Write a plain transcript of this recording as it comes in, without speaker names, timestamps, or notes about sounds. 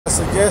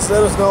suggest,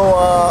 let us know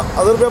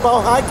a little bit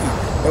about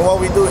Hakki and what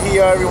we do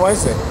here every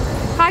Wednesday.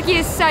 Hakki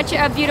is such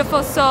a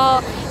beautiful soul.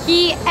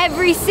 He,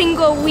 every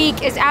single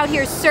week, is out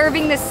here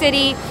serving the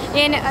city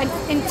in an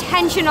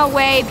intentional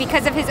way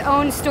because of his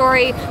own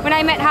story. When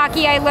I met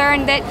Hakki, I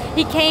learned that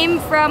he came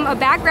from a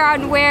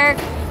background where,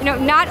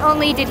 not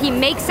only did he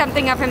make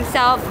something of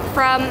himself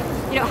from,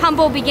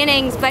 humble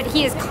beginnings, but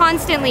he is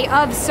constantly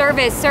of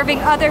service, serving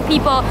other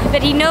people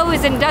that he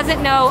knows and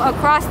doesn't know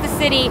across the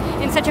city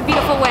in such a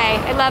beautiful way.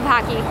 I love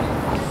Hakki.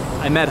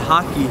 I met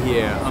Hakki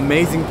here,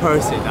 amazing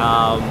person.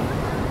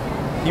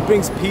 He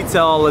brings pizza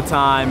all the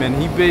time, and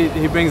he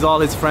brings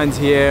all his friends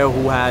here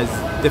who has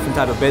different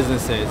type of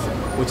businesses,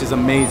 which is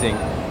amazing.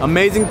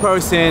 Amazing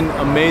person,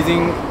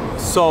 amazing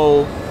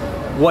soul.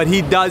 What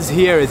he does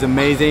here is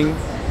amazing.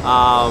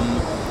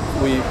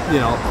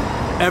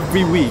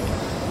 Every week,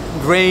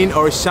 rain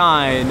or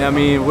shine, I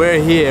mean,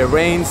 we're here.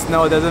 Rain,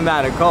 snow, doesn't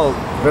matter, cold.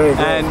 Very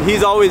good. And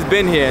he's always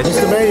been here.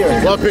 Mr.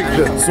 Mayor, what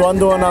picture? So I'm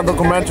doing a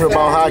documentary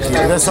about Hakki. Is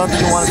there something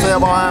you want to say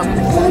about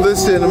him?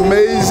 Listen,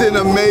 amazing,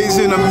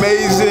 amazing,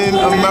 amazing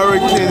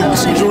American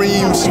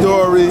dream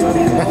story.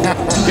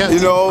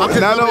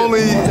 Not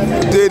only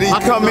did he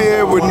come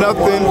here with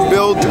nothing,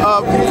 built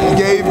up,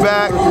 gave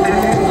back,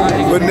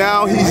 but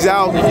now he's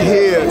out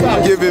here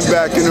giving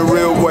back in a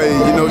real way.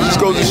 Just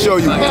goes to show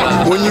you,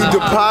 when you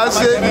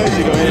deposit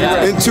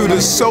into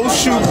the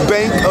social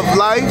bank of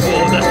life,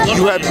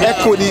 you have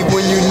equity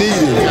when you need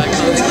it.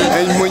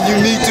 And when you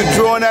need to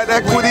draw on that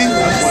equity,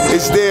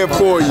 it's there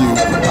for you.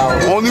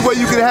 Only way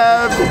you can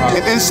have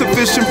an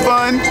insufficient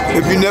fund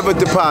if you never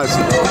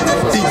deposit.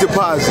 He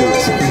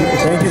deposits.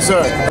 Thank you,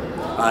 sir.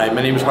 Hi,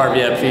 my name is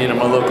Hakki Akdeniz. I'm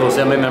a local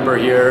assembly member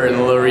here in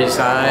the Lower East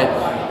Side.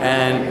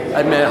 And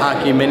I met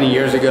Hakki many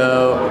years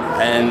ago,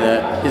 and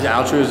his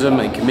altruism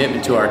and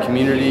commitment to our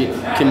community,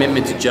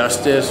 commitment to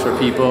justice for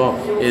people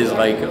is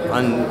like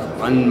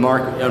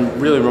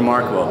really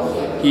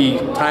remarkable. He,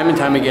 time and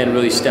time again,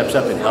 really steps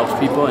up and helps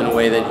people in a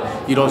way that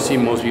you don't see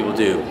most people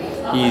do.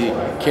 He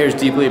cares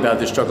deeply about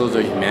the struggles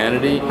of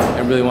humanity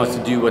and really wants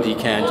to do what he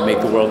can to make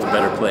the world a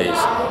better place.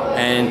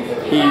 And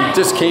he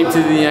just came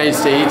to the United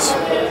States,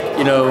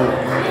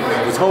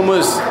 was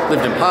homeless,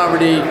 lived in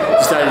poverty,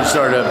 decided to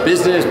start a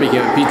business,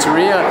 became a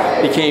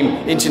pizzeria, became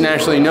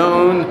internationally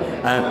known,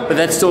 but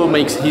that still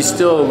makes, he's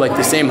still like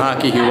the same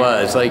Hakki he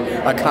was, like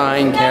a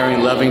kind,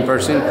 caring, loving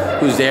person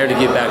who's there to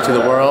give back to the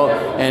world,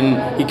 and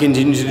he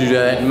continues to do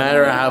that. No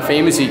matter how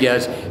famous he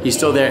gets, he's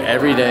still there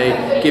every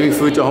day, giving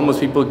food to homeless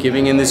people,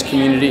 giving in this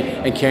community,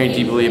 and caring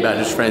deeply about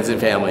his friends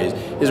and families.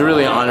 It's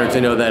really an honor to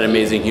know that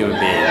amazing human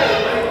being.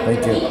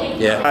 Thank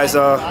you. Yeah. Guys,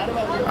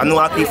 I knew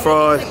Hakki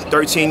for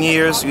 13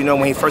 years.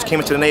 When he first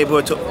came into the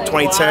neighborhood,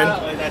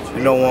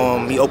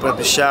 2010. He opened up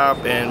the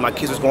shop, and my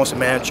kids was going to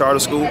Manhattan Charter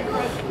School.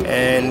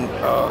 And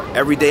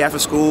every day after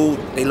school,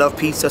 they love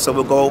pizza, so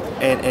we'll go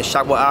and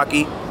shop with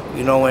Hakki.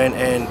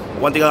 And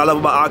one thing I love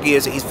about Hakki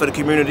is he's for the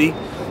community.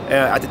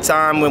 At the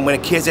time when the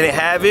kids didn't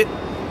have it,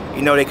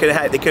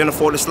 they couldn't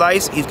afford a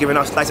slice. He's giving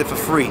out slices for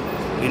free.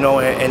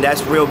 And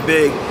that's real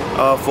big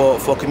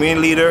for a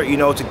community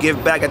leader, to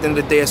give back. At the end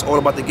of the day, it's all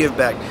about the give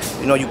back.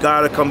 You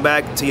gotta come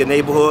back to your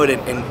neighborhood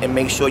and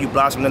make sure you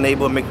blossom the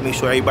neighborhood, make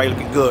sure everybody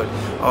looking good.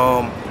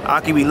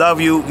 Hakki, we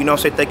love you.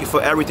 Say thank you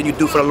for everything you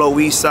do for the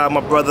Lower East Side,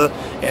 my brother.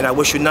 And I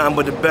wish you nothing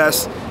but the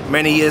best.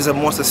 Many years of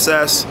more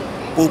success.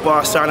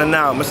 Boopa signing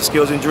out, Mr.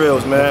 Skills and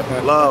Drills, man.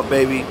 Love,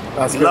 baby.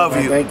 That's we good, love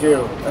man. you. Thank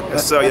you.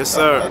 Yes, sir. Yes,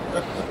 sir.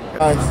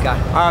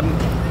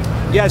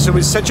 Yes, it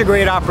was such a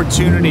great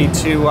opportunity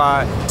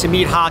to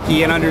meet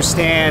Hakki and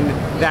understand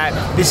that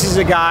this is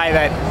a guy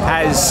that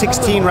has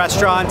 16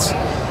 restaurants,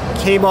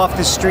 came off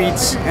the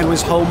streets and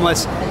was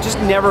homeless, just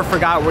never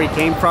forgot where he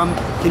came from,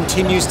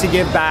 continues to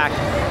give back.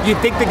 You'd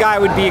think the guy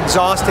would be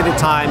exhausted at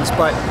times,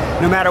 but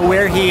no matter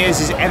where he is,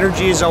 his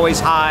energy is always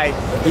high,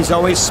 he's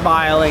always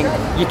smiling.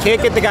 You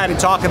can't get the guy to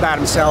talk about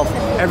himself.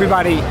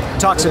 Everybody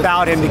talks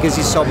about him because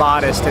he's so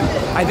modest, and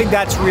I think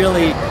that's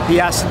really the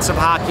essence of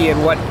Hakki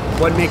and what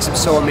makes him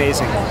so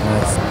amazing.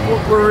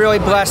 We're really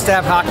blessed to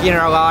have Hakki in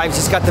our lives.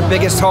 He's got the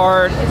biggest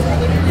heart.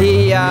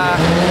 He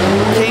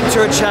came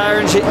to a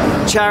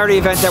charity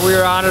event that we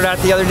were honored at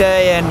the other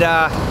day, and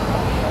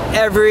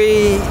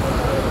every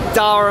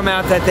dollar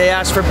amount that they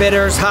asked for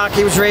bidders,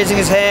 Hakki was raising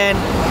his hand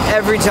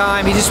every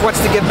time. He just wants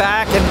to give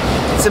back,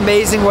 and it's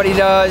amazing what he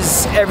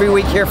does every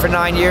week here for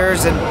 9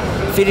 years, and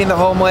feeding the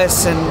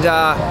homeless, and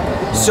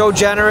so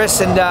generous,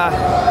 and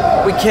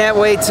we can't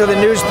wait till the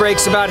news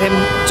breaks about him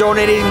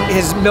donating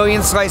his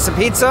millionth slice of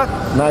pizza.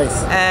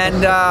 Nice.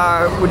 And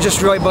we're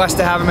just really blessed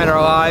to have him in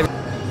our lives.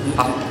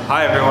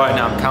 Hi everyone,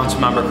 I'm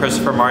Councilmember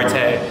Christopher Marte.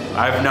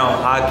 I've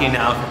known Hakki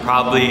now for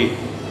probably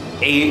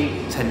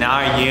 8 to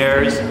 9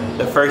 years.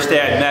 The first day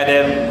I met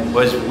him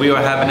was we were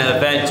having an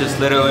event just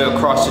literally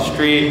across the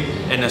street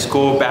in the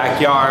school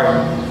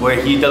backyard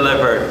where he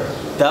delivered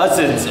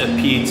dozens of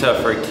pizza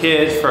for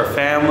kids, for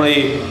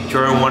family,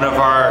 during one of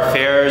our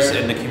fairs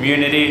in the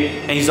community,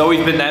 and he's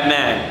always been that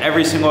man.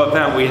 Every single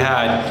event we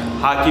had,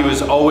 Hakki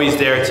was always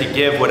there to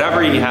give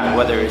whatever he had,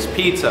 whether it's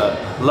pizza,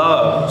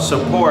 love,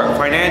 support,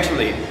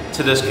 financially, to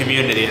to this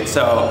community. And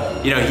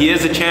so, you know, he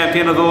is a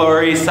champion of the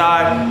Lower East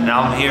Side, and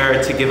I'm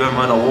here to give him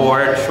an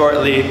award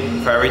shortly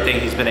for everything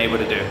he's been able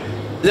to do.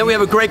 Then we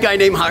have a great guy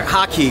named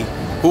Hakki,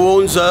 who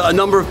owns a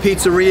number of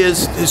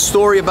pizzerias. His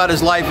story about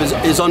his life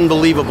is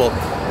unbelievable.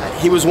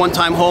 He was one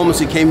time homeless.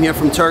 He came here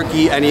from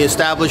Turkey, and he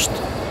established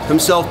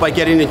himself by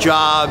getting a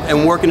job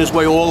and working his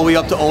way all the way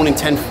up to owning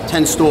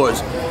 10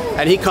 stores.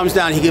 And he comes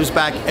down, he gives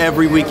back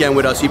every weekend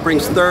with us. He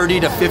brings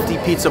 30 to 50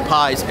 pizza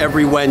pies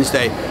every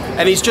Wednesday.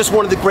 And he's just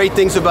one of the great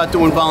things about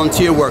doing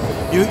volunteer work.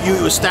 You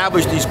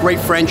establish these great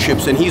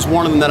friendships, and he's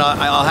one of them that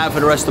I'll have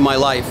for the rest of my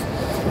life.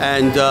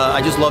 And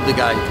I just love the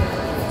guy.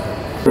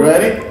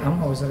 Ready?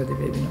 I'm always ready,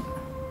 baby.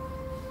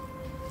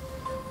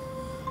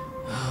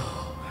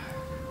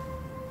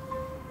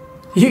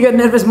 You get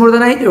nervous more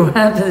than I do. What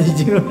happened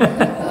to you?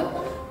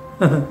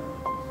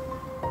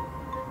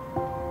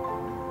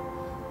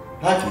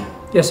 Hakki.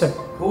 Yes, sir.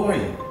 Who are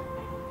you?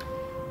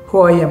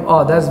 Who I am?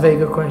 Oh, that's a very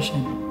good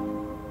question.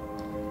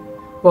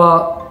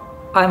 Well,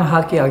 I'm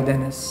Hakki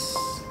Akdeniz.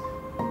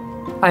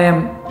 I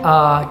am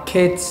a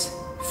kid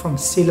from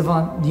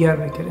Silvan,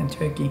 Diyarbakir in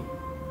Turkey,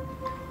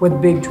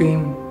 with big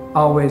dream,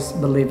 always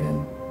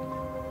believing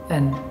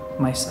in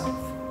myself.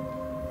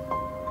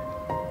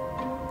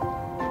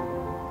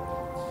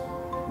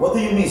 What do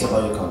you miss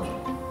about your country?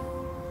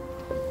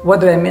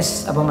 What do I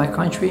miss about my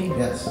country?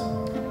 Yes.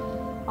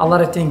 A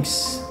lot of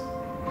things,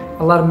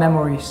 a lot of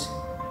memories.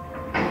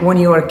 When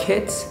you are a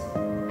kid,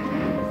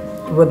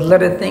 with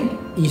little thing,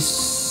 you're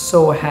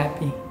so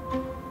happy.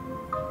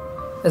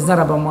 It's not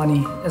about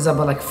money, it's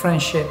about like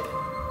friendship,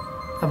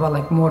 about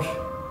like more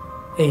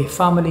a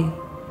family,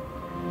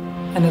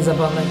 and it's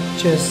about like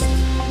just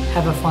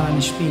having fun on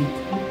the street,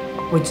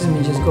 which is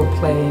me just go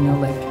play, you know,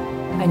 like,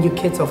 and you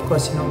kids, of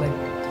course, you know, like,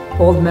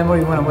 old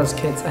memory when I was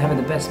kids, I have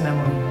the best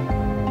memory.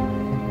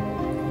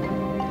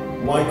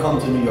 Why come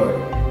to New York?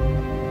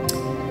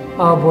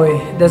 Oh boy,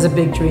 that's a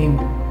big dream.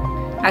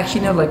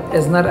 Actually, no, like,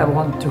 it's not I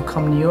want to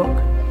come to New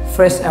York.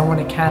 First, I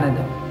went to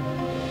Canada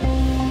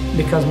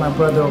because my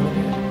brother over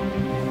there.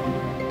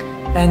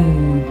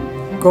 And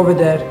go over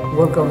there,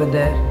 work over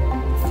there.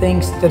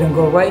 Things didn't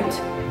go right.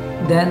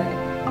 Then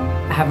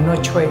I have no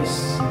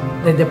choice.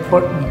 They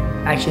deport me,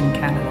 actually in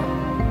Canada.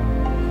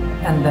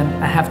 And then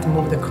I have to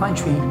move the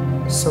country.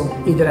 So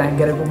either I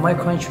gotta go my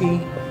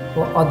country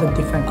or other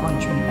different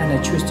country, and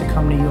I choose to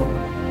come to New York.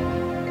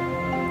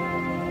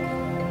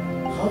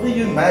 How do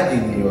you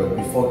imagine New York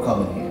before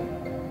coming here?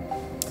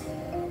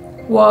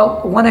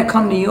 Well, when I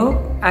come to New York,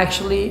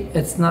 actually,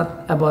 it's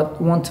not about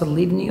want to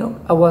leave New York.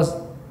 I was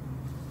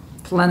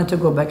planning to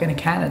go back in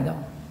Canada,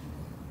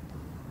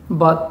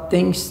 but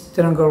things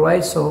didn't go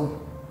right, so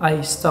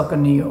I stuck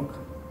in New York.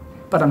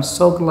 But I'm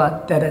so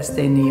glad that I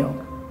stay in New York.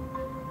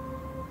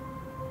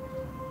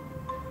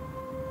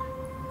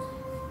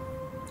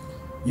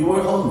 You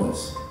were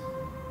homeless.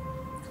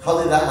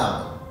 How did that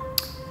happen?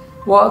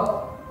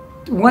 Well,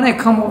 when I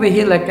come over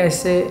here, like I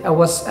say,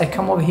 I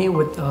come over here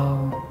with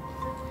a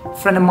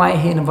friend of mine.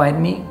 He invited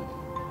me.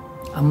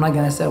 I'm not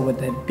gonna say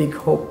with a big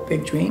hope,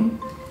 big dream,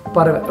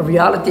 but a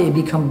reality it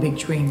become big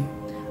dream.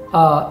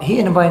 He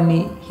invited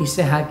me. He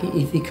said, Hakki,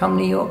 if you come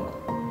to New York,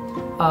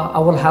 I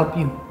will help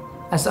you.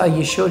 I said, are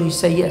you sure? He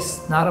said,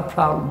 yes, not a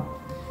problem.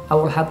 I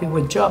will help you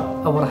with job.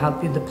 I will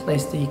help you the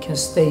place that you can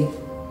stay.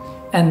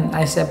 And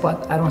I said,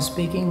 but I don't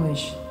speak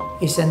English.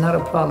 He said, not a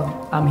problem.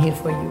 I'm here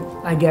for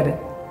you. I get it.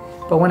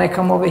 But when I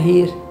come over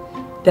here,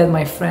 that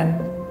my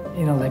friend,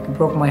 you know, like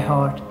broke my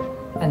heart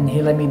and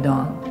he let me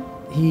down.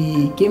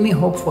 He gave me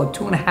hope for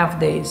 2.5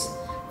 days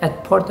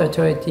at Port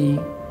Authority,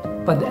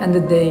 but at the end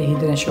of the day, he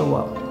didn't show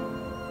up.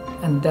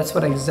 And that's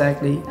what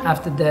exactly,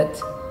 after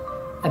that,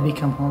 I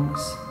become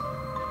homeless.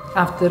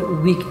 After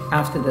a week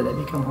after that, I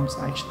become homeless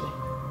actually.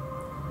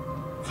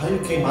 How you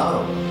came out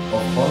of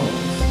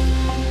homelessness?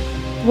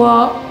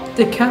 Well,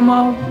 to come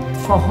out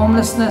for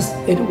homelessness,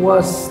 it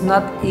was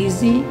not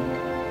easy,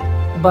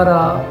 but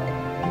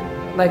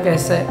like I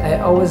said,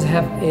 I always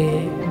have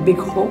a big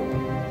hope,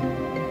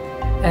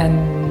 and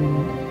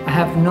I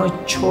have no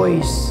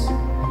choice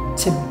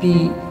to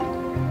be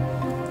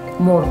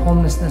more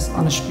homelessness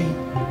on the street,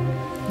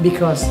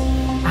 because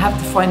I have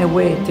to find a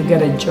way to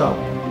get a job,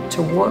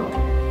 to work,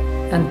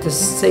 and to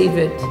save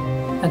it,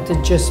 and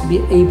to just be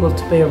able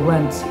to pay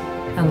rent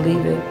and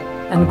leave it,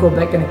 and go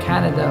back in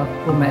Canada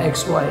with my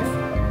ex-wife.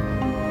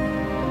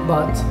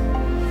 But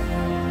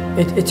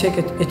it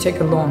took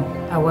a long.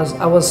 I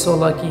was so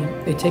lucky.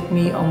 It took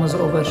me almost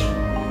over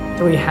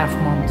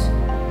 3.5 months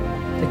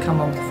to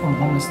come out from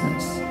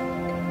homelessness.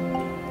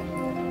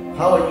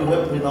 How are you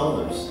helping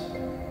others?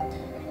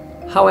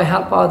 How I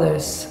help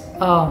others?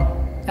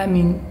 I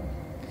mean,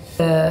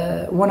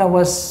 when I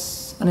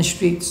was on the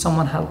street,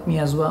 someone helped me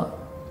as well.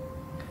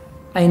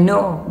 I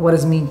know what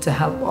it means to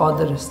help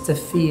others to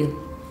feel.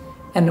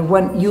 And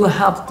when you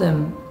help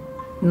them,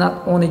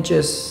 not only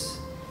just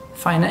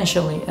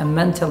financially and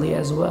mentally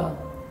as well.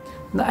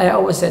 I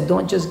always say,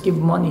 don't just give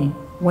money.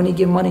 When you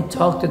give money,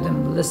 talk to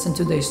them, listen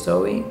to their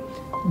story,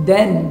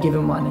 then give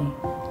them money.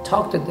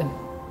 Talk to them.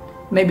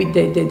 Maybe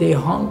they're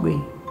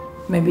hungry.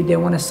 Maybe they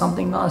wanted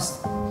something else.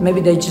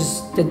 Maybe they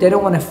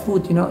don't want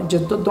food, you know,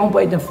 just don't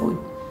buy them food.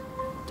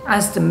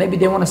 Ask them, maybe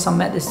they wanted some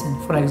medicine,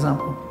 for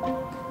example.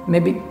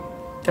 Maybe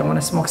they want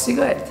to smoke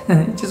cigarette,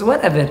 just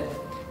whatever.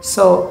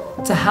 So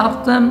to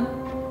help them,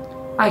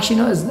 actually,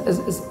 you know,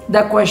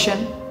 that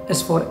question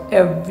is for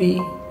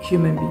every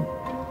human being,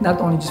 not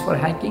only just for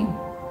Hakki.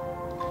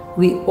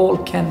 We all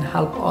can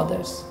help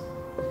others.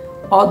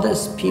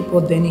 Others people,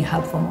 they need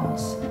help from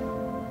us.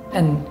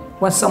 And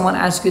when someone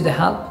asks you to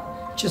help,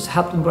 just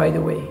help them right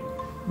away.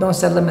 Don't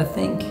say, let me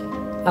think,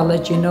 I'll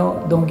let you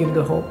know. Don't give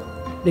the hope,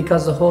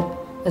 because the hope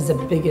is the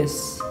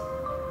biggest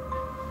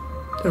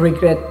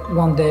regret.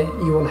 One day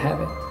you will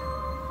have it.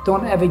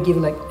 Don't ever give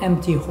like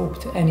empty hope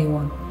to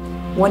anyone.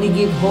 When you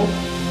give hope,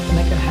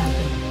 make it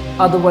happen.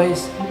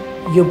 Otherwise,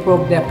 you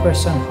broke that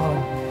person's heart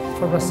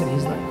for the rest of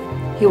his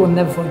life. He will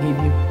never forgive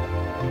you.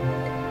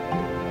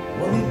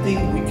 What do you think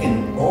we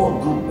can all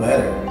do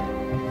better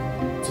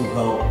to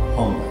help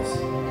homeless?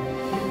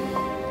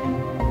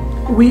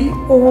 We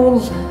all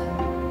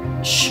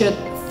should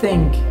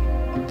think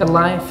the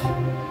life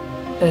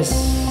is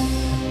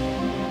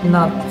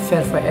not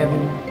fair for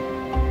everyone.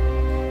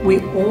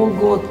 We all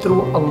go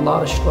through a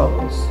lot of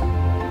struggles.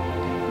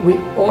 We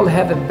all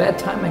have a bad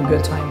time and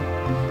good time.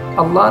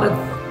 A lot of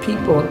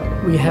people,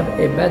 we have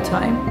a bad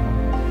time,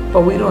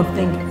 but we don't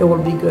think it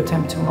will be good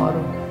time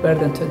tomorrow,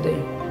 better than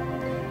today.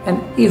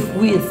 And if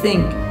we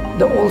think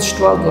the old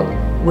struggle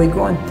we're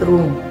going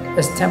through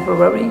is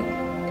temporary,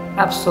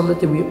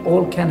 absolutely we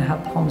all can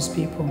help homeless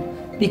people.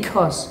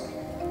 Because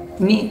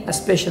me,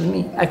 especially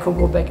me, I could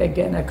go back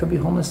again, I could be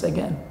homeless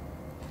again.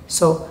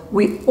 So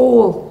we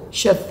all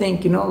should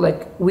think, you know,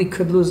 like we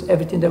could lose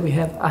everything that we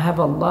have. I have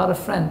a lot of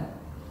friends,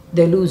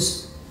 they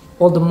lose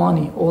all the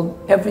money,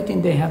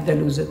 everything they have, they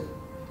lose it.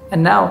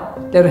 And now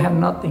they don't have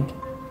nothing.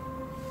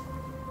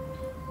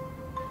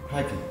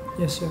 Hakki.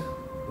 Yes, sir.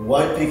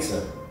 Why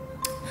pizza?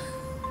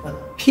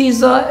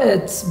 Pizza,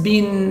 it's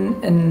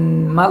been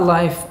in my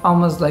life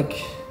almost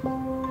like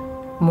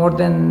more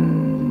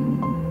than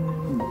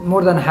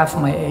half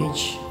my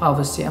age.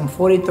 Obviously, I'm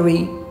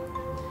 43,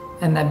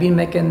 and I've been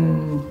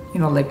making, you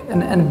know, like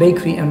in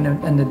bakery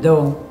and the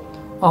dough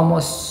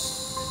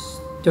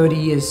almost 30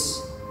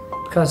 years.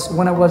 Because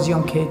when I was a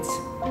young kid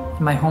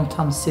in my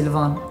hometown,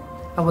 Sylvan,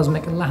 I was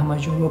making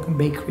lahmacun, working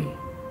bakery.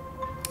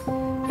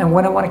 And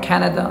when I went to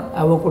Canada,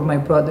 I worked with my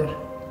brother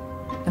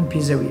in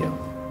pizzeria.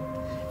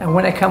 And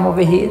when I come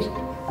over here,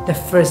 the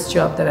first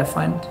job that I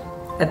find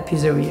at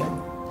pizzeria.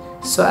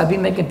 So I've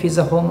been making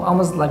pizza home,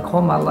 almost like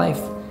all my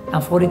life.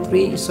 I'm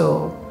 43,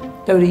 so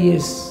 30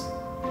 years.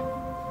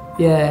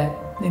 Yeah,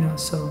 you know,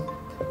 so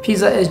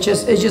pizza is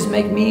it just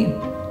make me.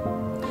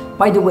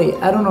 By the way,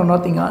 I don't know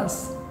nothing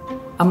else.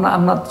 I'm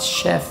not a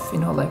chef, you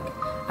know, like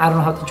I don't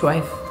know how to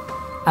drive.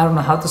 I don't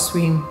know how to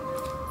swim.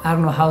 I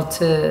don't know how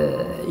to,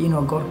 you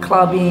know, go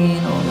clubbing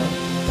or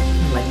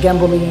like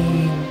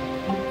gambling.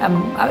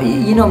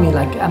 You know me,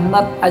 like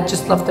I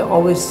just love to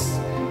always,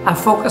 I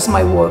focus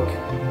my work.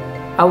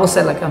 I will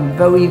say like I'm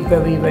very,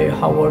 very, very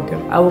hard worker.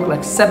 I work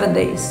like 7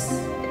 days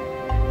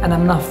and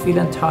I'm not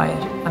feeling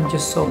tired. I'm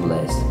just so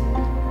blessed.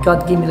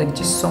 God gave me like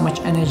just so much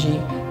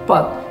energy,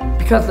 but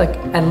because like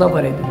I love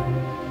what I do.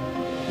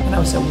 And I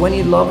would say when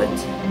you love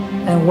it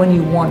and when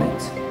you want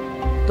it,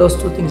 those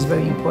two things are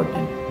very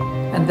important.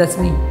 And that's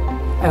me.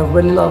 I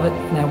really love it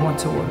and I want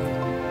to work.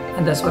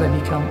 And that's what I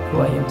become who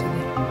I am today.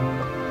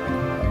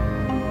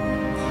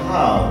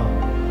 How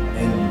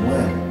and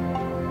when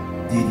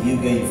did you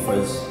get your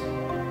first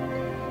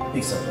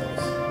pizza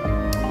place?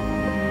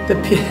 The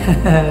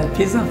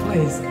pizza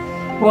place.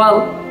 Well,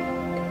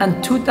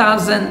 in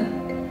 2000,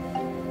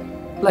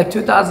 like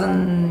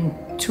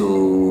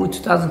 2002,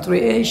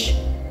 2003-ish.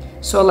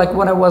 So like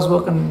when I was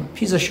working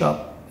pizza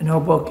shop in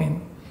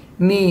Hoboken,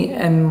 me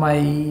and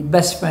my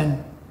best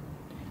friend,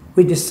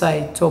 we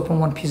decided to open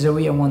one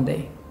pizzeria one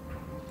day.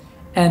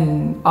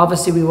 And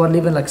obviously we were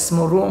living like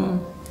small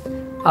room.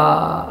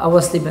 I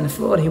was sleeping on the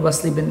floor, he was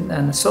sleeping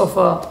on the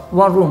sofa,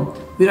 one room.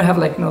 We don't have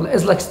like, you know,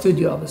 it's like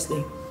studio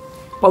obviously.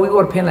 But we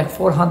were paying like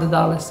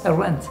 $400 a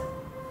rent.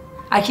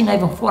 Actually not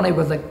even $400, it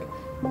was like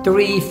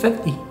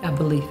 $350, I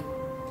believe.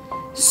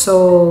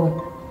 So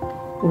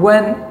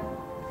when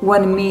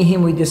me and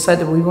him, we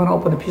decided we want to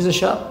open a pizza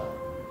shop,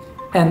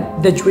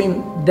 and the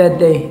dream that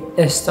day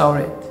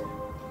started.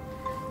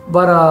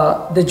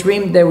 But the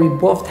dream that we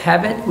both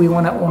have it, we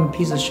want to own a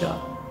pizza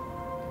shop.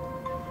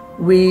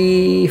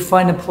 We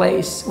find a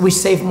place, we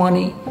save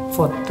money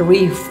for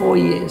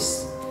 3-4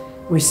 years.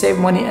 We save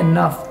money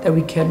enough that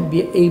we can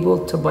be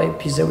able to buy a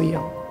pizzeria.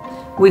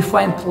 We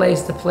find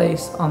the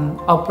place on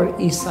Upper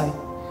East Side,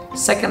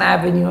 2nd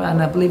Avenue,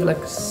 and I believe like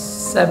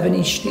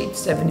 70th Street,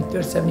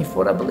 73rd,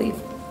 74th, I believe.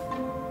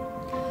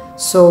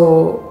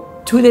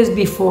 So 2 days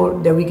before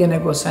that, we're gonna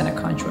go sign a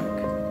contract.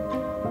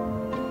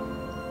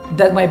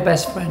 That my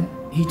best friend,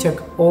 he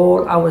took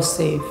all our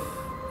save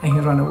and he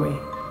ran away.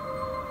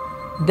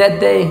 That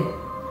day,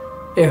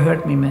 it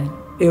hurt me, man.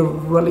 It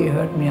really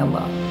hurt me a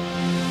lot.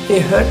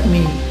 It hurt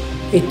me.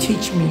 It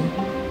teach me,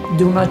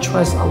 do not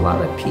trust a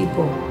lot of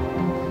people.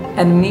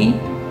 And me,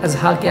 as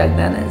Hakki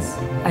Akdeniz,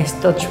 I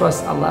still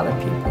trust a lot of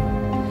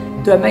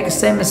people. Do I make the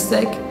same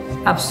mistake?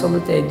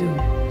 Absolutely I do.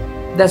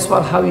 That's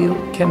how you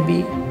can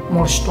be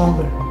more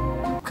stronger.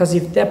 Because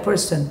if that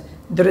person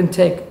didn't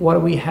take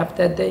what we have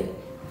that day,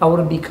 I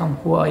wouldn't become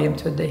who I am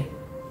today.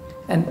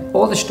 And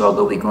all the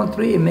struggle we're going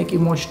through, it makes you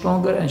more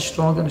stronger and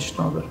stronger and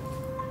stronger.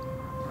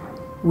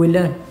 We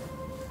learn.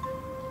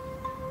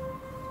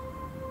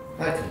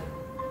 Hakki,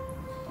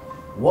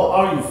 what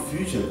are your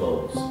future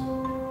goals?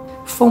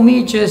 For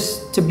me,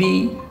 just to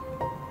be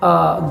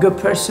a good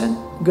person,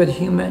 good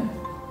human,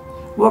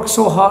 work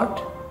so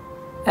hard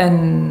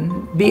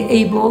and be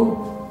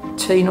able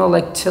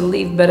to, to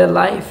live better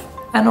life.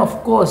 And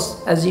of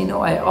course, as you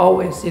know, I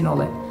always,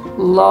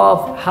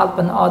 love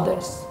helping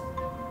others.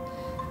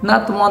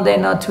 Not one day,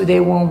 not 2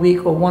 days, 1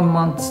 week or 1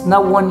 month,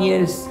 not 1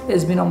 year.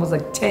 It's been almost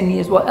 10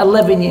 years,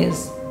 11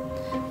 years.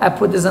 I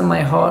put this in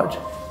my heart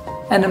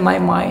and in my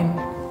mind,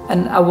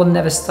 and I will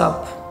never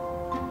stop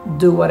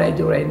do what I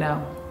do right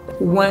now.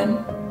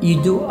 When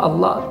you do a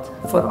lot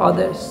for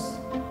others,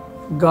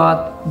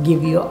 God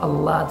give you a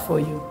lot for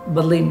you.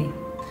 Believe me,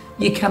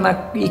 you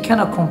cannot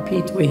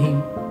compete with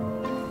Him.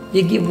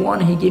 You give one,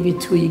 He give you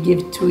two. You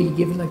give two, you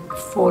give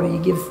 40. You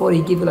give 40,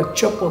 He give you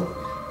triple,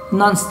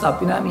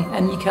 non-stop. You know what I mean?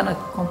 And you cannot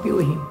compete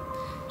with Him.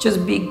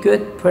 Just be a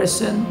good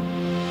person,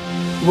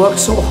 work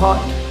so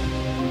hard,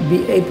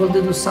 be able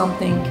to do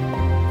something,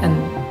 and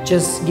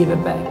just give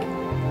it back.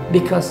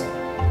 Because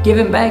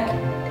giving back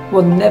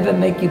will never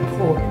make you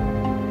poor.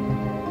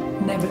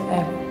 Never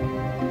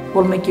ever.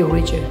 Will make you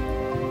richer.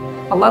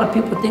 A lot of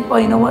people think, oh,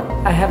 you know what?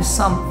 I have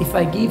some. If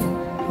I give,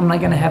 I'm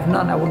not gonna have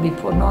none. I will be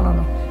poor. No, no,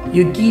 no.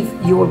 You give,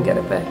 you will get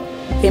it back.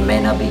 It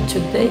may not be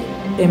today,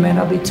 it may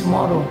not be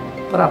tomorrow,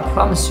 but I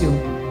promise you,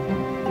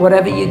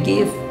 whatever you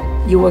give,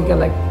 you will get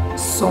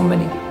so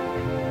many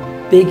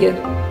bigger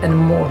and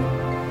more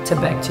to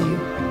back to you.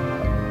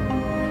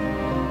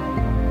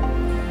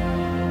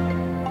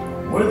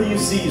 Where do you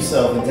see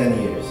yourself in 10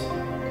 years?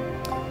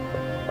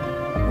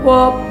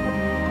 Well,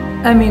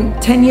 I mean,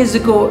 10 years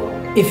ago,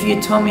 if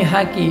you told me,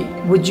 Hakki,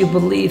 would you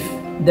believe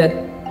that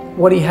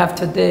what you have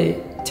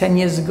today, 10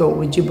 years ago,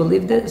 would you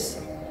believe this?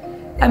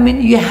 I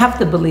mean, you have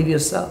to believe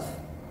yourself.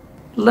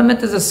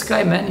 Limit is the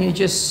sky, man. You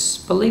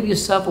just believe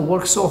yourself,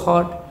 work so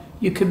hard,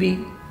 you could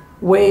be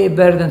way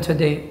better than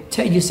today.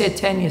 You say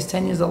 10 years,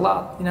 10 years a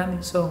lot, you know what I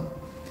mean? So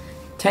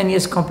 10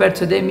 years compared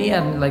to today, me,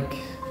 I'm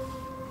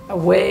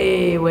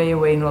way,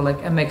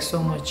 I make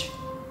so much.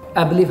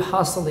 I believe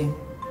hustling.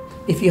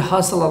 If you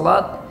hustle a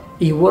lot,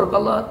 you work a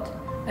lot,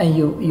 and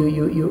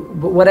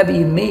whatever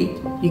you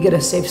made, you get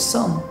a safe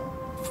sum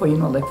for,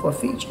 for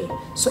future.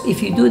 So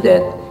if you do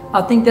that,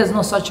 I think there's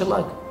no such a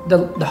luck.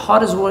 The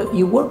hardest work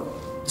you work,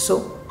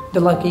 so the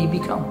luckier you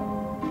become.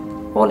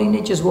 All you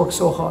need is work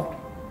so hard.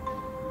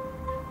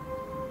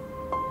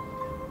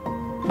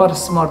 But a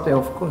smart way,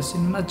 of course,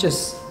 not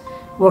just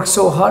work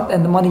so hard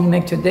and the money you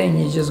make today and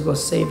you just go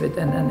save it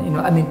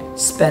and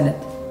spend it.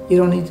 You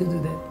don't need to do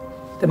that.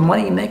 The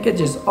money you make,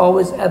 just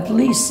always at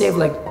least save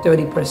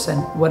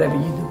 30%, whatever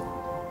you do.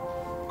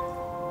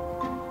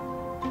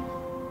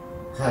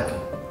 Hakki,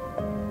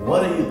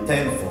 what are you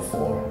thankful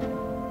for?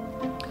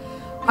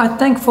 I'm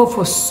thankful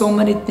for so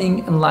many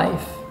things in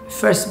life.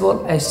 First of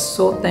all, I'm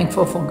so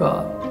thankful for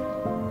God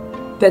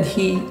that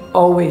He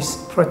always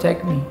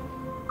protects me.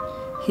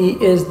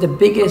 He is the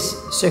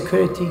biggest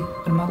security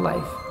in my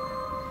life.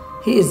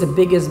 He is the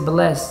biggest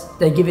bless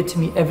that give it to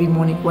me every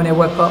morning when I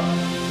wake up.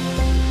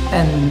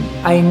 And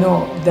I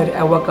know that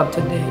I woke up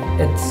today,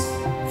 it's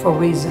for a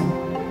reason.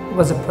 It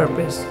was a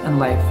purpose in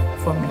life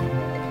for me.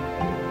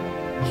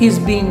 He's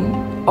been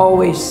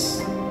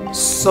always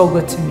so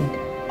good to me.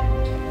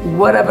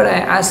 Whatever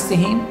I asked to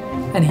Him,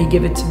 and He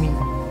gave it to me,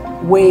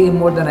 way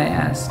more than I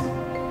asked.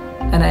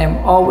 And I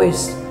am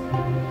always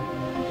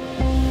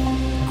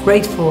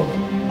grateful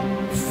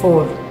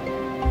for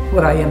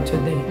what I am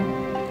today.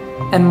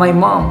 And my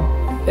mom,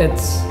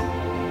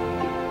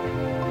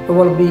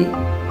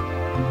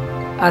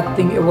 I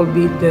think it will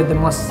be the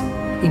most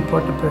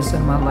important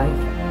person in my life.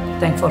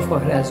 Thankful for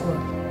her as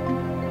well.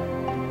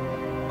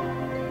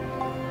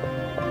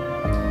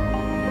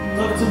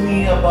 Talk to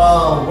me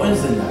about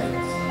Wednesday night.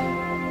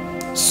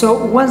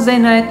 So Wednesday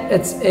night,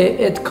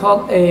 it's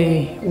called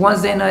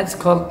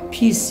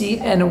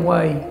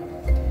PCNY.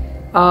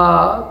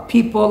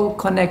 People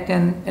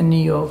Connecting in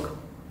New York.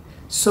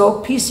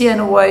 So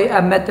PCNY,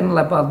 I met them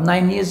about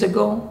 9 years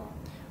ago.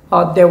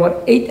 They were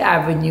 8th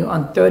Avenue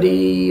on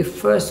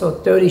 31st or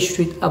 30th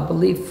Street, I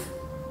believe.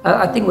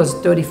 I think it was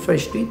 31st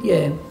Street,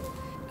 yeah.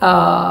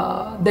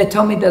 They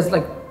told me there's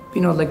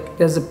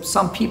there's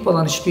some people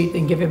on the street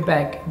and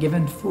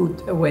giving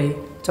food away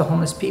to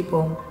homeless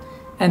people.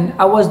 And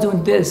I was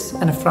doing this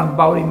in front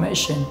Bowery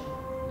Mission.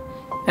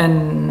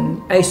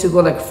 And I used to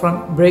go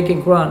front Break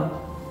and Run.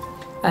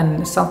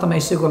 And sometimes I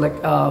used to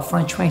go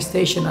front train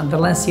station on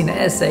Delancey and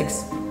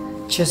Essex.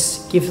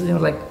 Just give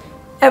them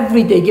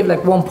every day give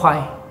 1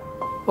 pie.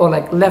 Or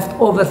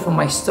leftover from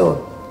my store.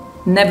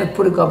 Never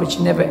put a garbage,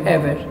 never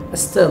ever. But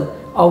still,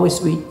 always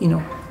we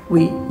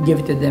give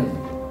it to them.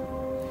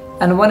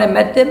 And when I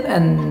met them,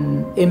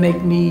 and it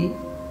make me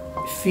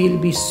feel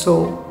be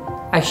so,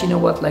 actually, you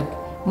know what, like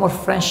more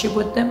friendship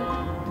with them.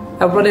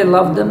 I really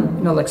love them,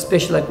 you know, like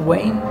especially like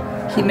Wayne.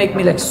 He make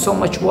me like so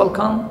much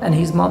welcome, and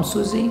his mom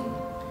Susie.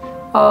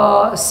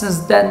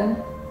 Since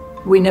then,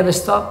 we never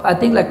stopped. I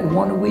think like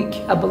 1 week,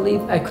 I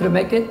believe, I couldn't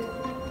make it.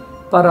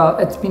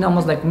 But it's been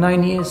almost like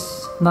 9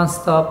 years,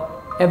 non-stop.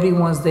 Every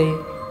Wednesday,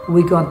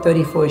 we go on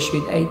 34th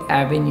Street, 8th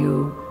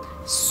Avenue.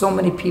 So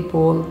many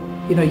people,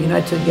 you know,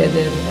 unite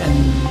together.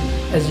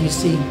 And as you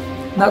see,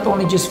 not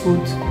only just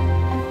food,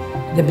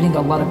 they bring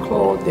a lot of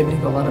clothes, they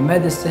bring a lot of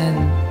medicine.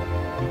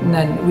 And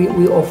then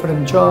we offer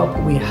them job,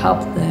 we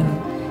help them.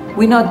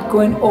 We're not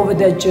going over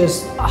there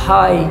just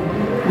high,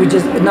 we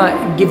just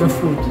not giving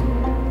food.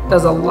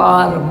 There's a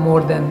lot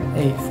more than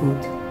a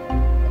food.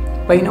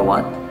 But you know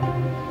what?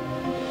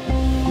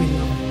 We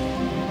love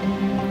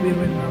it. We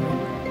really love it.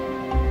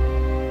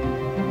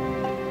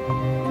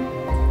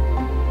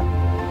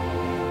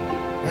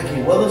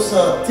 Hakki, what does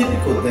a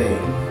typical day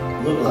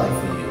look like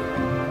for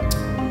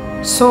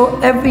you? So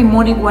every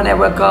morning when I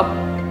wake up,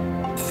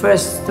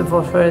 first,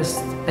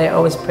 I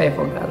always pray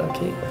for God,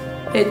 okay?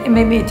 It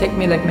maybe take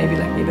me like maybe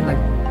like even like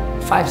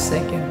 5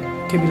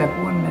 seconds, could be like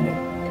 1 minute.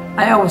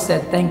 I always say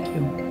thank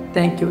you,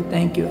 thank you,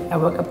 thank you. I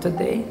woke up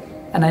today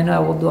and I know I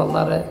will do a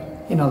lot of,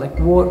 you know, like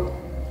work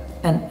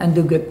and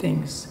do good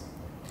things.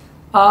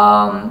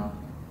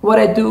 What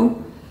I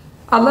do,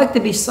 I like to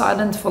be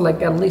silent for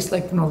like at least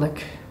like, you know,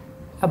 like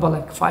about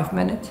like 5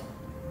 minutes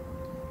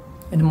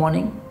in the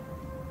morning.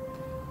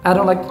 I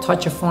don't like to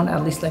touch a phone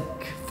at least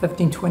like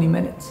 15-20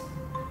 minutes.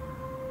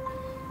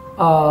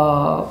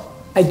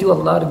 I do a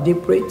lot of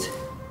deep breath,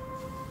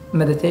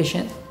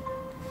 meditation,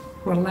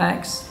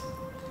 relax,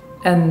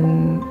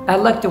 and I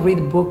like to read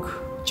a book,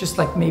 just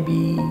like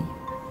maybe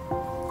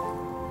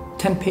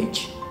 10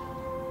 pages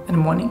in the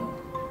morning.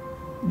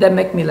 That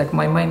make me like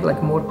my mind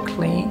like more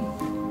clean,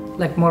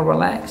 like more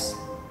relaxed.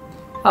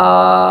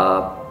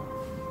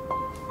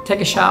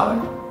 Take a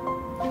shower,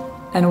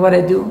 and what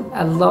I do,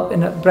 I love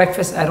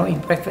breakfast. I don't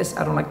eat breakfast.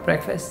 I don't like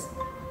breakfast.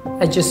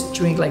 I just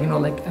drink like, you know,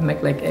 like I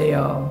make like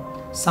a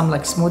some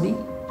like smoothie.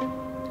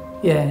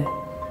 Yeah,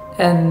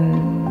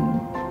 and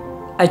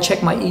I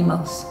check my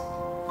emails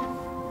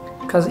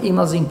because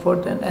emails is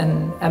important,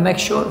 and I make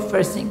sure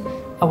first thing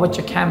I watch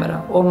a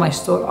camera. All my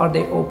store, are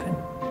they open?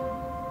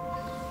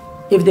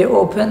 If they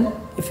open,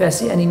 if I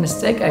see any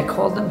mistake, I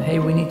call them. Hey,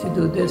 we need to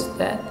do this,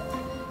 that.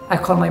 I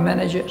call my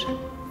manager.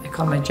 I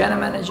call my general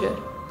manager.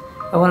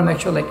 I want to make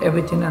sure like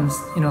everything on,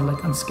 you know,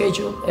 like on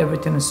schedule,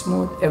 everything is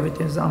smooth,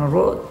 everything is on the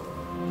road,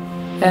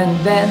 and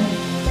then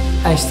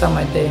I start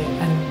my day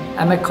and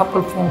I make a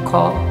couple phone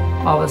calls,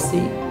 obviously,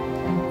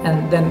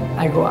 and then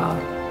I go out.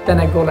 Then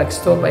I go like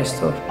store by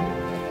store.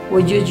 Well,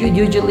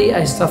 usually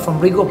I start from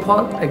Rego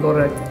Park. I go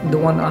to the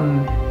one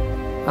on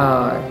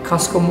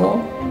Costco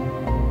Mall.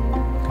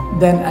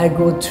 Then I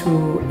go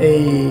to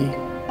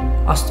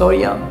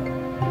Astoria.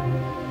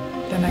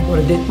 Then I go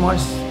to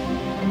Ditmars.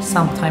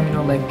 Sometime, you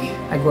know, like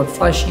I go to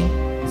Flushing.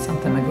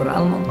 Sometime I go to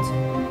Almond.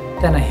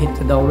 Then I hit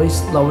the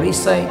Lower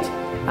East Side.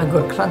 I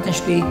go to Clinton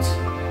Street.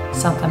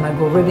 Sometime I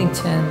go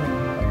Rivington.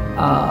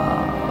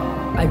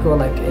 I go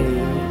like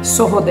a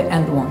Soho, the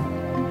end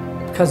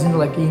one, because, you know,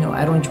 like, you know,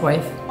 I don't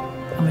drive.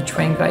 I'm a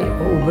train guy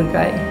or Uber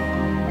guy.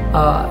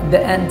 The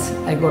end,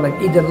 I go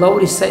like either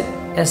Lower East Side,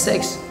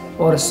 Essex,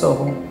 or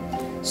Soho.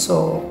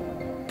 So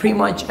pretty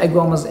much I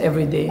go almost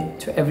every day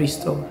to every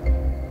store,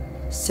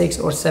 6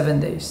 or 7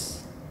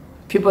 days.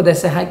 People that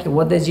say, Hakki,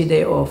 what is your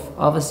day off?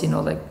 Obviously, you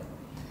know,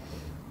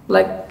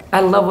 like I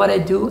love what I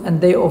do,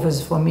 and day off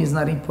is for me is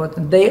not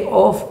important. Day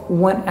off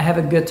when I have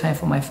a good time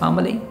for my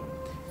family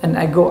and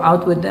I go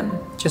out with them,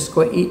 just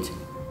go eat,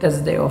 that's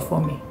the day off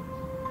for me.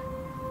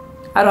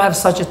 I don't have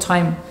such a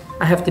time.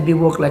 I have to be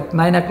work like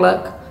 9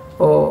 o'clock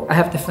or I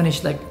have to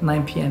finish like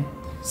 9 p.m.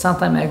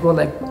 Sometimes I go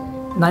like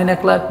 9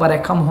 o'clock, but I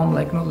come home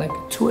like, you know, like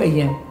 2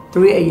 a.m.,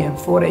 3 a.m.,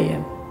 4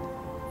 a.m.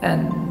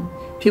 And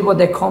people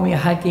that call me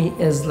Hakki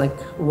is like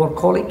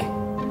workaholic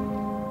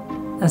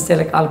and say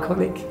like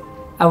alcoholic.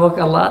 I work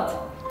a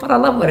lot, but I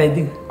love what I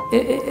do.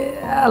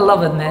 I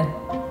love it, man.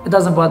 It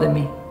doesn't bother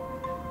me.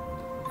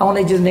 I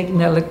only just make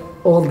me look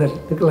older,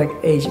 look like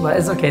age, but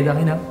it's okay though,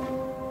 you know.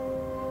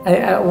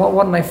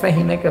 One of my friends,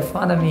 he make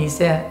fun of me. He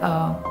said,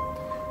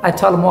 I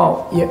told him,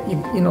 wow,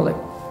 you know, like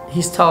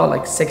he's tall,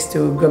 like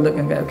 6'2", good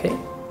looking guy, okay?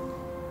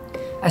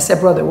 I said,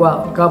 brother,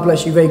 wow, God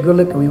bless you, very good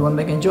looking, we want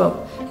to make a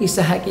job. He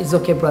said, Hakki, it's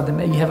okay, brother,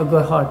 man, you have a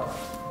good heart.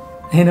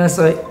 You know,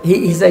 so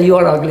he said, you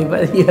are ugly,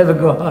 but you have a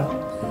good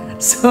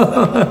heart. So,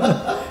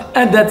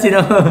 and that's, you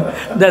know,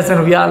 that's in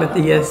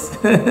reality, yes.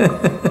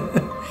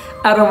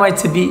 I don't want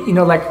to be, you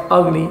know, like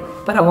ugly,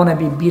 but I want to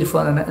be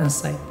beautiful on the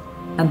inside.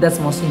 And that's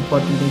the most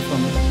important thing for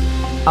me.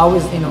 I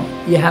always, you know,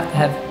 you have to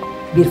have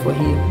beautiful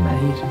here, not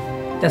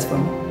here. That's for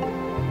me.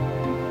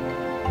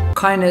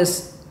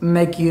 Kindness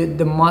make you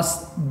the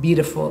most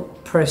beautiful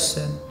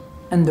person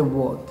in the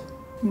world.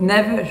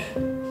 Never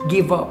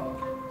give up.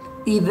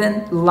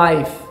 Even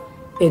life,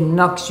 it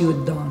knocks you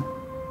down.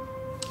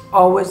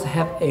 Always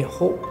have a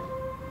hope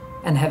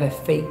and have a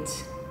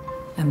faith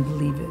and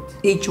believe it.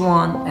 Each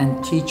one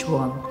and teach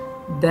one.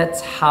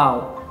 That's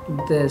how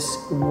this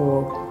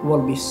world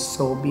will be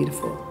so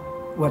beautiful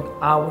with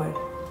our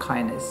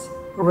kindness.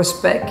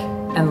 Respect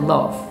and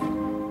love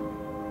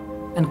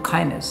and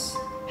kindness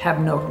have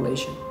no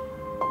relation.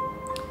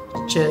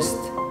 Just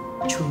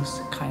choose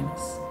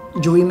kindness.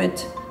 Dream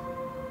it,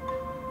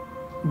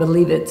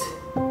 believe it,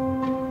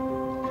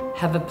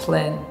 have a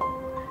plan,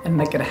 and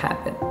make it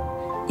happen.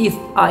 If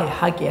I,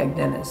 Hakki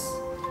Akdeniz,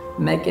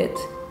 make it,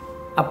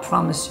 I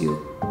promise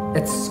you,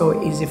 it's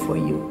so easy for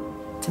you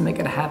to make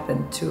it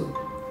happen too.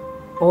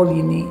 All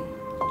you need,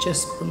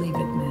 just believe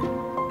it,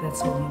 man.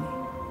 That's all you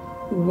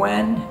need.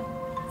 When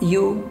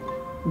you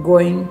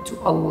going to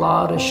a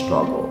lot of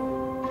struggle,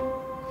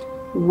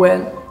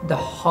 when the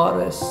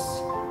hardest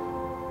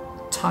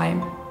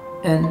time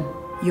in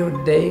your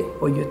day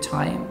or your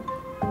time,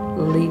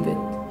 leave it.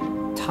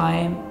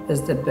 Time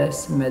is the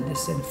best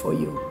medicine for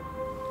you.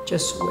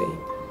 Just wait.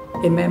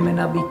 It may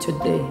not be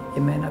today,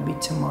 it may not be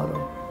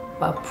tomorrow,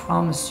 but I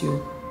promise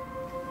you,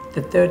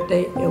 the third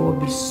day it will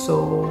be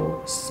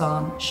so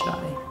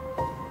sunshine.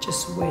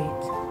 Just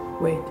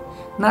wait.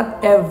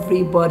 Not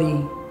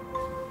everybody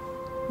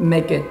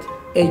make it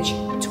age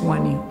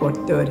 20 or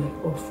 30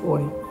 or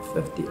 40 or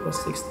 50 or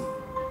 60.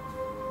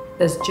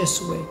 Let's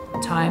just wait.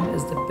 Time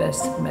is the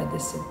best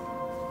medicine.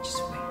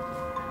 Just wait.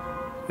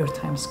 Your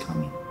time's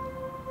coming.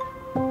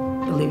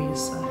 Believe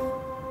yourself.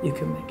 You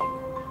can make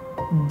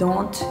it.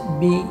 Don't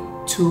be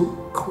too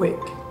quick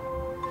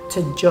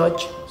to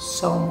judge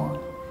someone,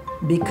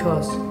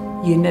 because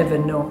you never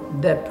know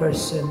that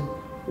person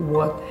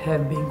what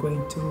have been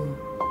going through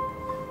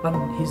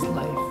on his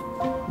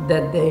life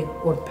that day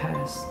or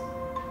past.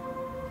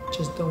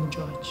 Just don't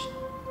judge.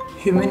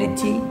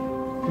 Humanity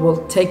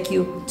will take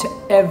you to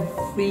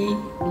every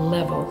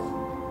level.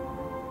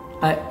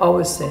 I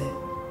always say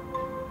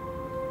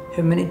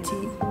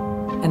humanity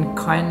and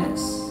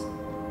kindness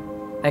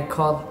I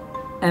call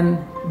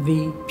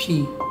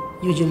MVP.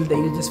 Usually they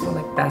use this for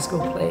like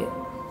basketball play,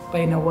 but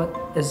you know what?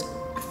 It's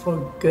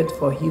good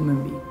for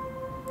human being.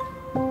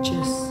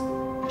 Just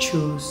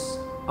choose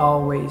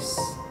always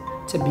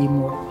to be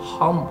more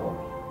humble.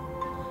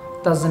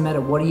 Doesn't matter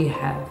what you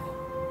have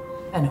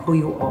and who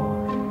you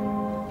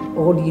are.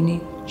 All you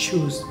need,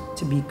 choose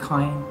to be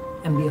kind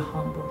and be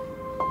humble.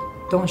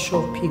 Don't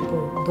show off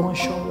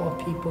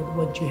people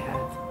what you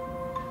have.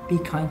 Be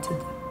kind to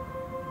them.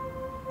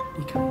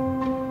 Be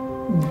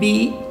kind.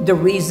 Be the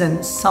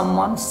reason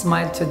someone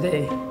smiled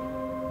today.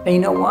 And you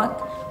know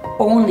what?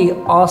 Only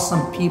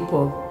awesome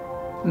people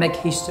make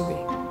history.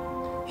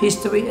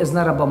 History is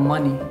not about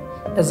money.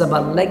 It's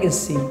about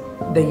legacy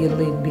that you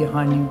leave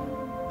behind you.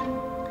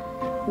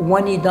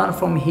 When you're done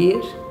from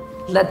here,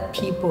 let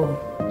people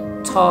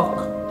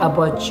talk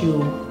about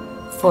you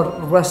for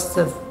the rest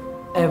of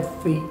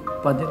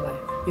everybody's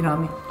life. You know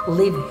what I mean?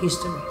 Leave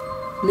history.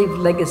 Leave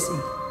legacy,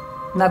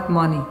 not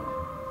money.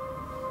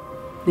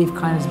 Leave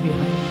kindness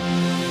behind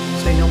you.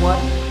 So you know what?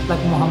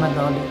 Like Muhammad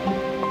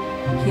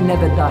Ali, he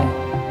never died.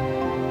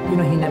 You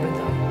know, he never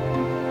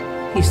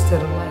died. He's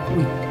still alive.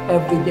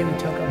 Every day we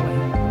talk about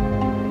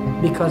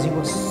him because he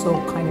was so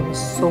kind. He was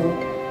so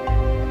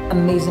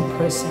amazing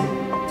person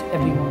to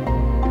everyone.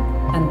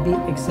 And be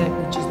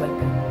exactly just like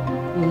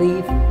that.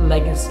 Leave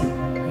legacy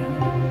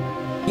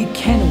behind you. You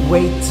can't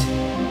wait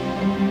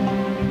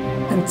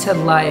until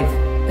life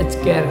it's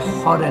get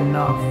hard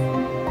enough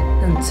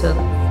until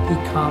you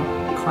become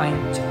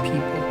kind to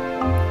people.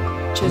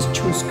 Just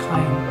choose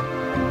kind.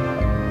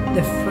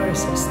 The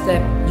first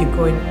step you're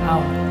going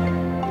out,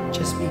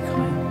 just be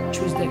kind.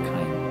 Choose that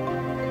kind.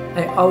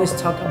 I always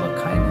talk about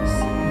kindness.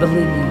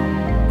 Believe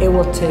me, it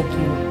will take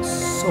you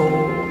so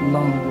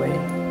long way.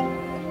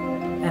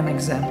 I'm an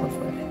example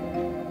for that.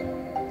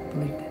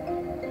 Believe that.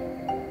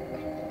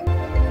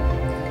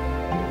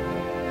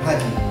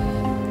 Hakki,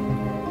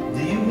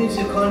 do you miss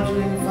your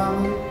country and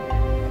family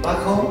back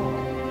home?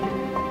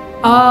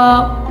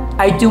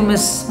 I do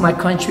miss my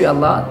country a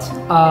lot.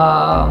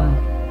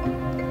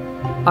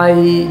 I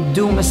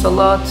do miss a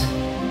lot.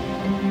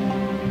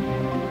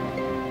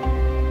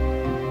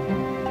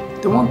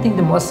 The one thing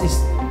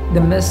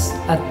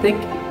I think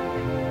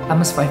I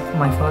miss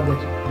my father.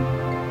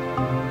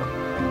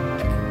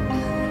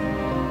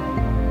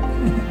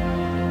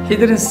 He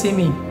didn't see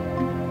me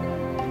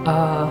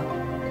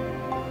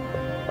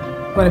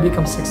when I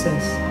become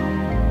success.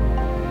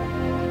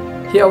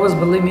 He always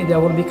believed me that I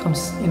will become,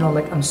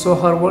 like I'm so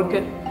hard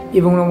worker.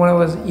 Even when I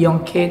was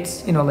young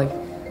kids, like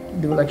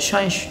do like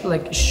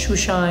shoe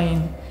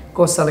shine,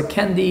 go sell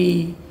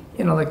candy,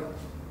 like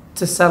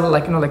to sell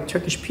like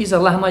Turkish pizza,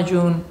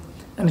 lahmacun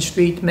on the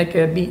street,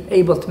 be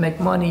able to make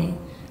money.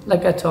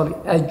 Like I told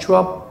you, I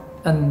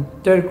dropped in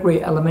 3rd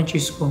grade elementary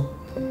school.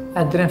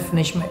 I didn't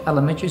finish my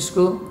elementary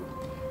school.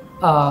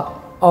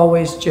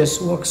 Always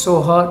just work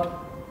so hard.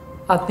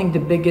 I think the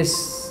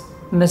biggest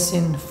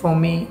missing for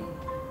me,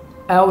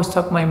 I always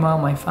talk to my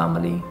mom, my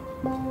family.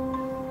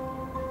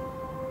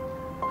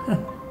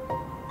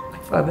 My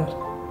father.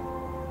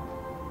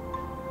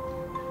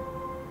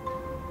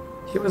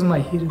 He was my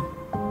hero.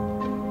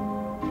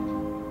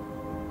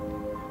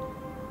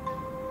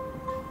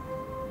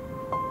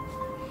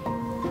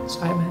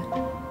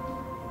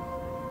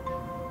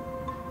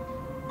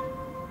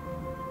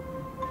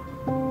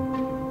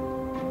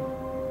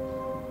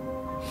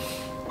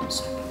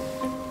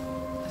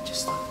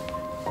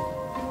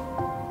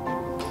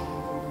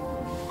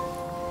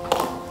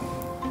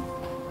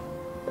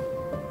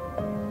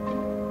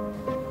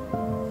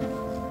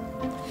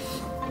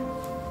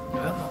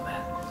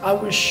 I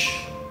wish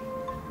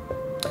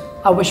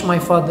my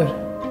father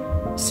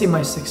see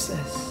my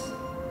success.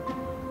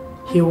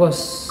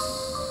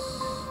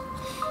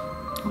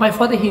 My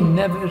father, he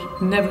never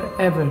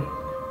ever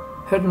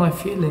hurt my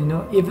feeling, you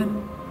know,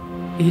 even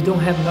he don't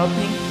have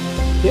nothing,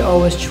 he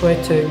always try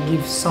to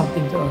give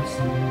something to us.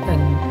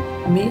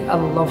 And me, I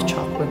love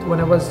chocolate. When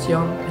I was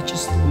young, I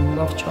just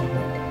love chocolate.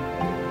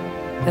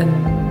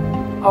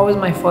 And always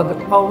my father,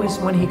 always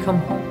when he come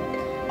home,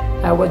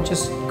 I would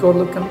just go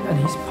look in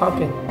his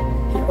pocket.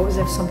 He always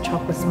have some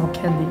chocolate, some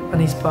candy in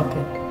his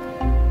pocket.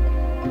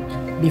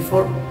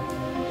 Before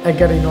I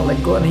gotta, you know,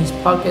 like go in his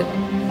pocket,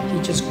 he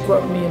just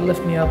grab me and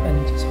lift me up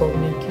and just hold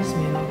me, kiss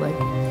me, and I'm like,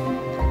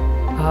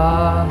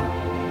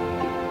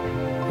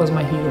 was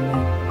my hero,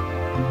 man.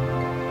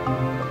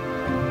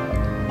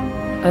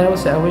 I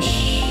always say, I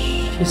wish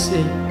he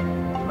see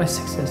my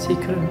success. He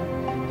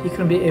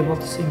couldn't be able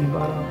to see me,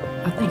 but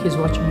I think he's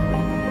watching me right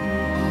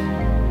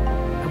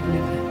now. I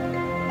believe it.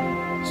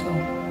 So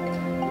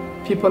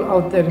people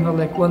out there, you know,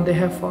 like when they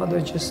have father,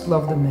 just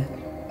love them, man.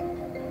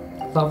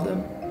 Love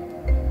them,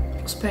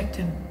 respect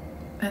them,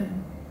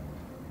 and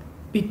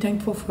be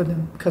thankful for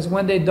them. Because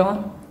when they're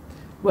done,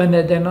 when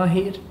they're not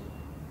here,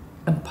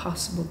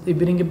 impossible. They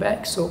bring it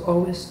back. So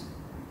always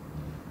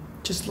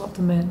just love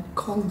them, man.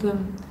 Call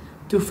them,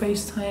 do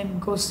FaceTime,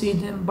 go see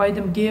them, buy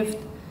them gift.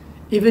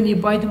 Even you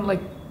buy them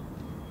like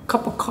a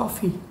cup of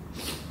coffee,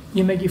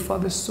 you make your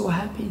father so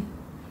happy.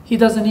 He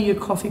doesn't need your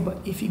coffee, but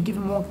if you give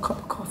him one cup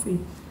of coffee,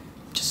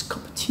 just a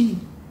cup of tea,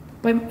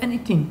 buy him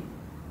anything,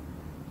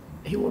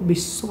 he will be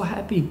so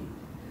happy.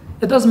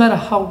 It doesn't matter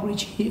how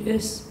rich he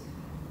is,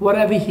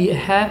 whatever he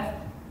have,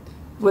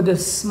 with a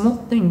small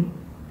thing,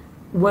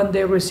 when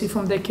they receive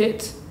from their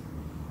kids,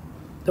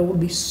 they will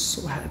be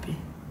so happy.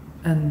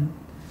 And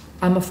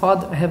I'm a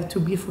father, I have 2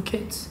 beautiful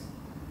kids.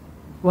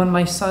 When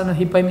my son,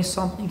 he buy me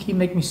something, he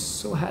make me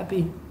so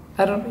happy.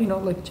 I don't, you know,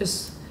 like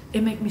just,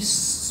 it make me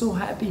so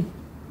happy.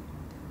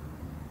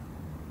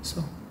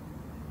 So,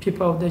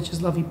 people out there,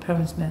 just love your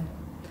parents, man.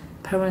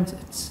 Parents,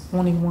 it's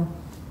only one.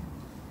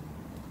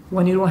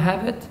 When you don't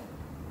have it,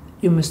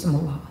 you miss them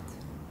a lot.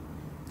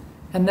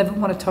 I never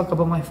want to talk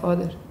about my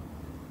father.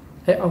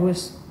 I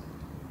always,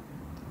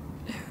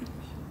 it hurt me.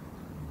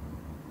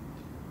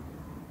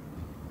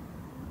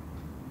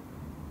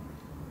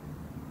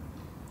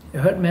 It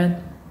hurt,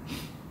 man.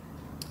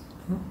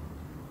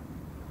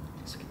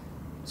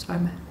 Sorry,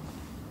 man.